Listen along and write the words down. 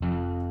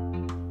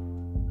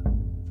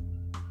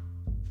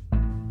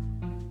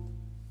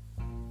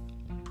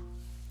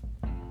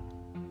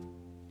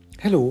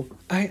Hello,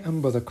 I am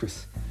Brother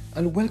Chris,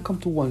 and welcome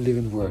to One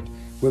Living Word,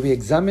 where we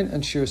examine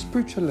and share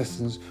spiritual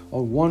lessons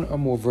on one or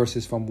more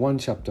verses from one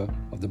chapter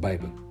of the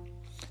Bible.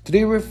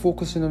 Today we're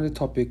focusing on the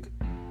topic,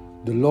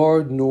 The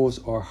Lord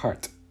Knows Our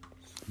Heart,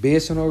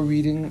 based on our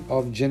reading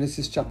of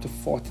Genesis chapter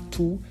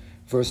 42,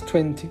 verse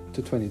 20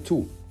 to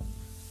 22.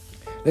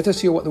 Let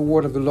us hear what the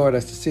word of the Lord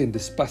has to say in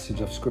this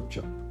passage of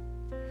Scripture.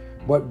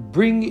 But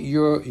bring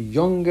your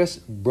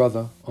youngest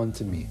brother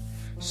unto me,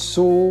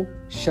 so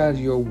shall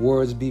your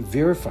words be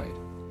verified,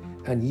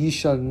 and ye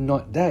shall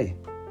not die.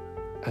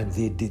 And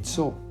they did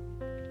so.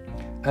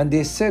 And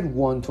they said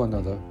one to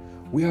another,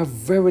 We are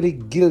verily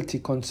guilty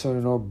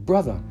concerning our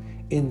brother,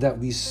 in that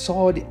we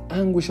saw the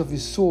anguish of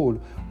his soul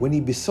when he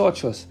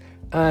besought us,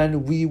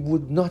 and we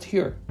would not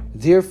hear.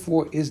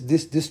 Therefore is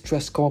this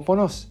distress come upon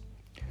us.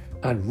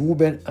 And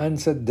Reuben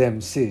answered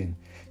them, saying,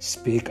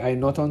 Spake I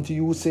not unto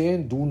you,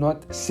 saying, Do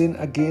not sin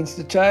against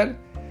the child?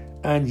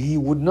 And ye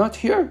would not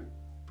hear.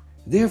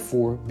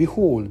 Therefore,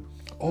 behold,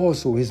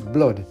 also his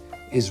blood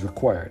is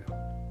required.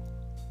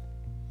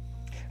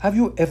 Have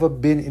you ever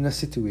been in a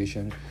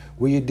situation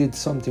where you did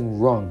something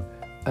wrong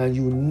and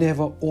you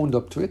never owned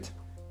up to it?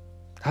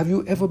 Have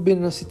you ever been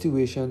in a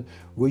situation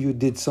where you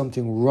did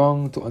something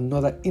wrong to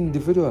another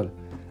individual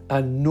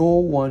and no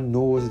one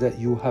knows that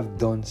you have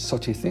done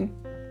such a thing?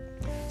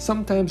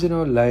 Sometimes in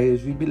our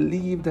lives, we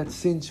believe that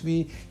since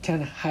we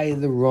can hide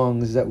the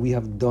wrongs that we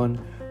have done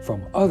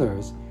from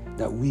others,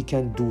 that we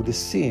can do the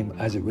same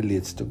as it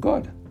relates to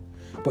God.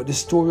 But the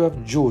story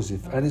of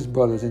Joseph and his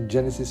brothers in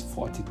Genesis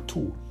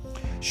 42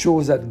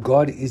 shows that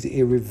God is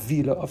a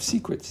revealer of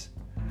secrets.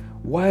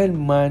 While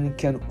man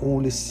can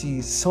only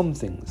see some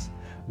things,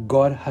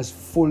 God has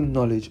full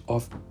knowledge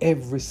of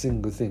every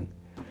single thing.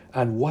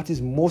 And what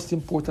is most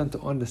important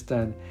to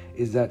understand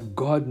is that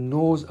God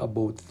knows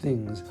about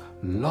things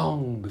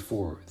long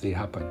before they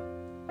happen.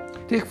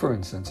 Take, for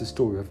instance, the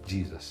story of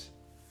Jesus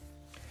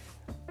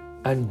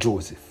and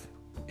Joseph.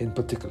 In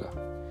particular,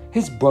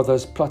 his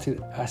brothers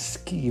plotted a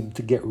scheme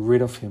to get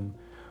rid of him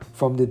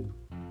from the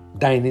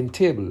dining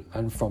table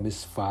and from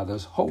his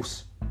father's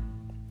house.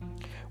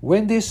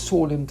 When they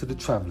sold him to the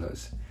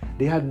travelers,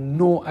 they had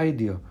no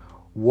idea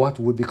what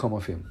would become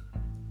of him.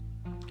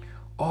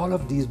 All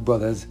of these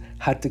brothers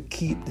had to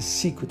keep the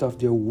secret of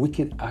their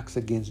wicked acts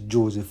against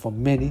Joseph for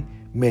many,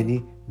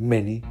 many,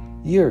 many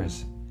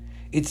years.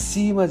 It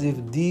seemed as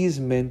if these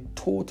men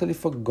totally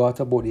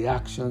forgot about the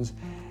actions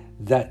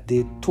that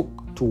they took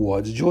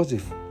towards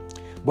Joseph.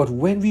 But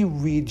when we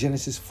read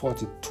Genesis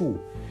 42,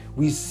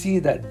 we see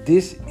that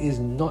this is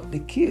not the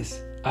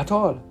case at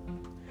all.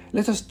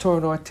 Let us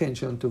turn our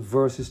attention to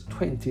verses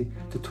 20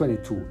 to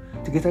 22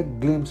 to get a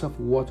glimpse of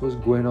what was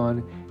going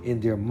on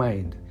in their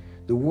mind.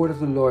 The word of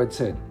the Lord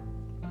said,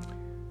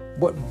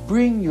 But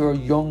bring your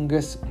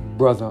youngest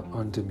brother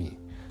unto me,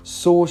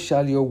 so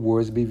shall your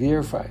words be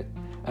verified,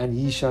 and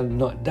ye shall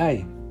not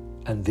die.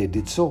 And they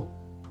did so.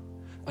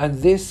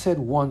 And they said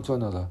one to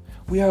another,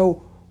 We are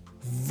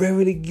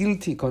verily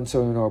guilty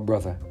concerning our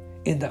brother,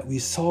 in that we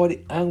saw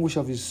the anguish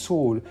of his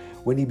soul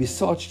when he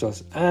besought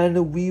us,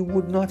 and we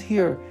would not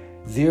hear.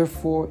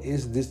 Therefore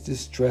is this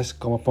distress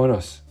come upon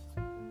us.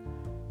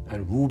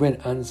 And Reuben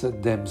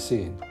answered them,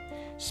 saying,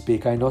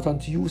 Spake I not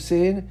unto you,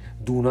 saying,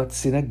 Do not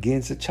sin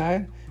against the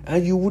child?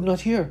 And you would not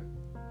hear.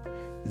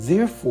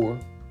 Therefore,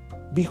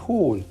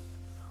 behold,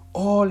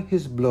 all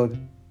his blood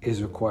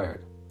is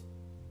required.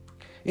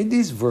 In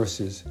these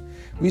verses,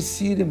 we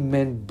see the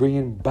men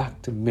bringing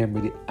back to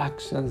memory the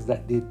actions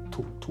that they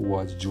took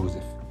towards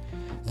Joseph.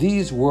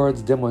 These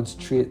words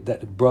demonstrate that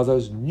the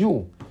brothers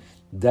knew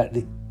that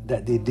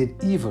they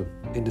did evil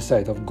in the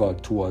sight of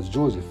God towards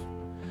Joseph.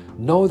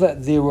 Now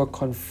that they were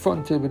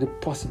confronted with the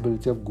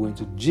possibility of going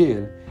to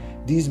jail,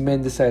 these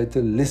men decided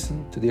to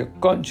listen to their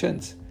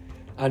conscience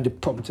and the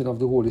prompting of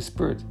the Holy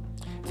Spirit.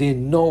 They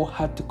now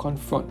had to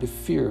confront the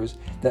fears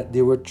that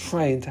they were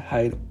trying to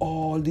hide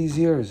all these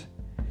years.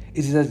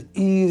 It is as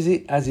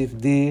easy as if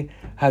they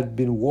had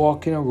been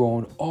walking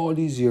around all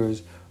these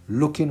years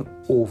looking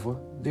over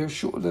their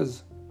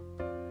shoulders.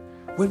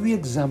 When we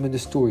examine the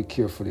story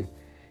carefully,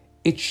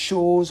 it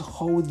shows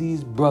how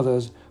these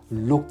brothers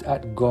looked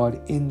at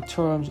God in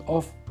terms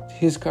of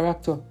his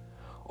character.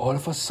 All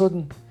of a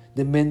sudden,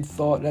 the men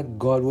thought that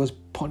God was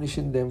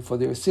punishing them for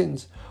their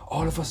sins.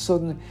 All of a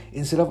sudden,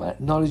 instead of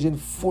acknowledging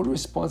full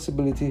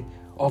responsibility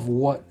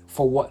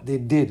for what they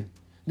did,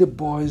 the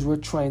boys were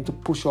trying to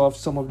push off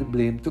some of the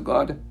blame to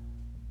God.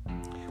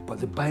 But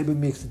the Bible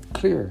makes it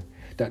clear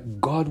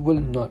that God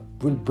will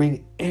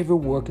bring every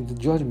work into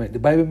judgment. The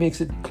Bible makes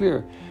it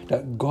clear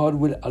that God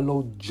will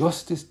allow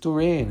justice to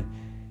reign.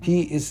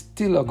 He is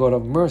still a God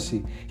of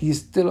mercy. He is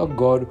still a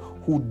God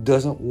who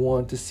doesn't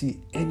want to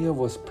see any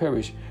of us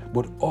perish,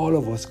 but all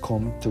of us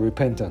come to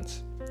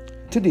repentance.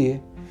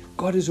 Today,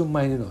 God is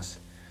reminding us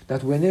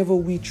that whenever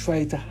we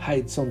try to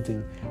hide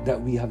something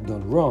that we have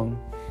done wrong,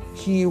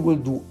 He will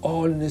do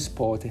all in His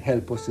power to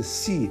help us to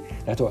see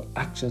that our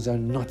actions are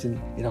not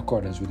in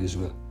accordance with His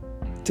will.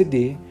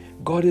 Today,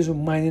 God is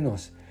reminding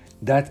us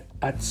that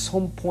at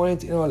some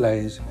point in our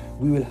lives,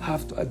 we will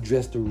have to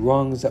address the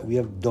wrongs that we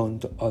have done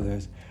to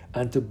others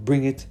and to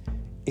bring it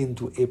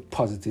into a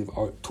positive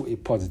or to a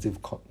positive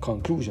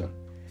conclusion.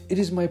 It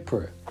is my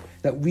prayer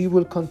that we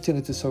will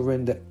continue to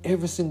surrender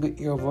every single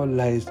area of our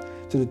lives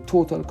to the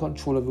total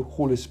control of the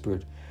Holy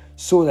Spirit,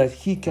 so that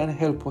He can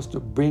help us to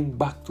bring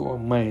back to our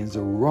minds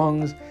the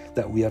wrongs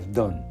that we have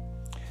done.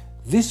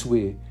 This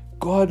way,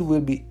 God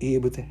will be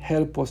able to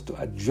help us to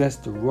address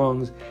the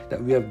wrongs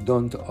that we have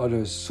done to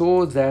others,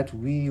 so that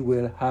we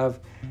will have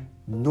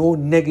no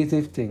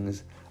negative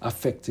things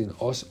affecting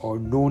us or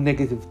no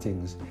negative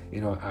things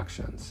in our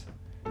actions.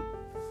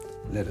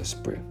 Let us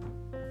pray.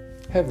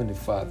 Heavenly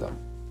Father,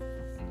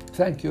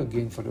 thank you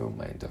again for the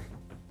reminder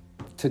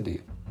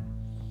today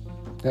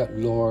that,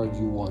 Lord,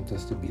 you want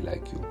us to be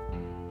like you,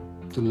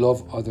 to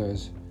love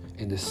others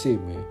in the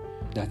same way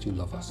that you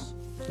love us.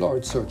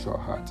 Lord, search our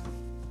heart.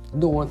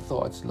 Know our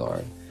thoughts,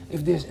 Lord.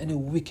 If there's any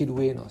wicked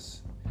way in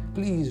us,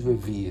 please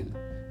reveal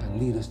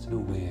and lead us to the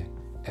way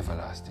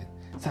everlasting.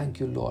 Thank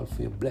you, Lord,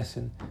 for your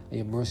blessing and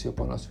your mercy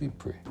upon us, we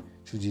pray.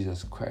 Through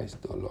Jesus Christ,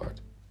 our Lord.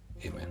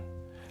 Amen.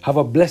 Have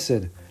a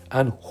blessed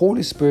and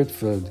Holy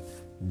Spirit-filled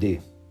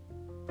day.